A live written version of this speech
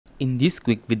In this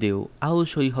quick video, I will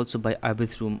show you how to buy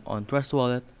Arbitrum on Trust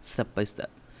Wallet step by step.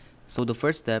 So the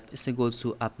first step is to go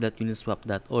to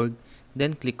app.uniswap.org,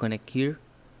 then click connect here,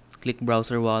 click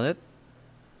browser wallet,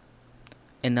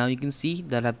 and now you can see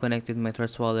that I've connected my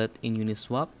Trust Wallet in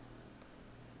Uniswap.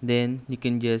 Then you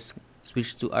can just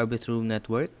switch to Arbitrum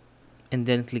network and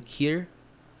then click here,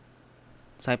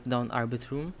 type down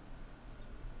Arbitrum,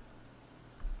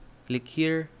 click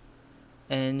here,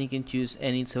 and you can choose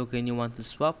any token you want to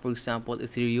swap, for example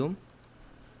Ethereum,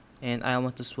 and I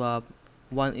want to swap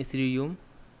 1 Ethereum.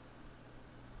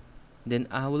 Then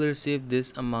I will receive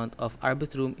this amount of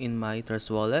Arbitrum in my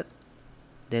Trust Wallet.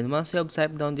 Then once you have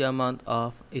typed down the amount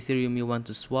of Ethereum you want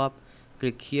to swap,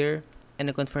 click here and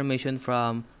a confirmation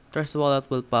from Trust Wallet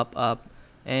will pop up,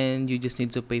 and you just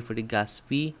need to pay for the gas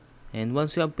fee. And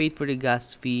once you have paid for the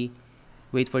gas fee,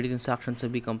 wait for the transaction to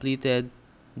be completed,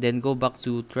 then go back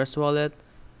to Trust Wallet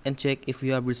and check if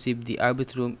you have received the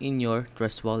Arbitrum in your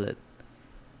Trust Wallet.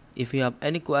 If you have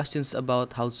any questions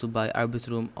about how to buy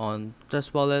Arbitrum on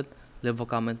Trust Wallet, leave a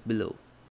comment below.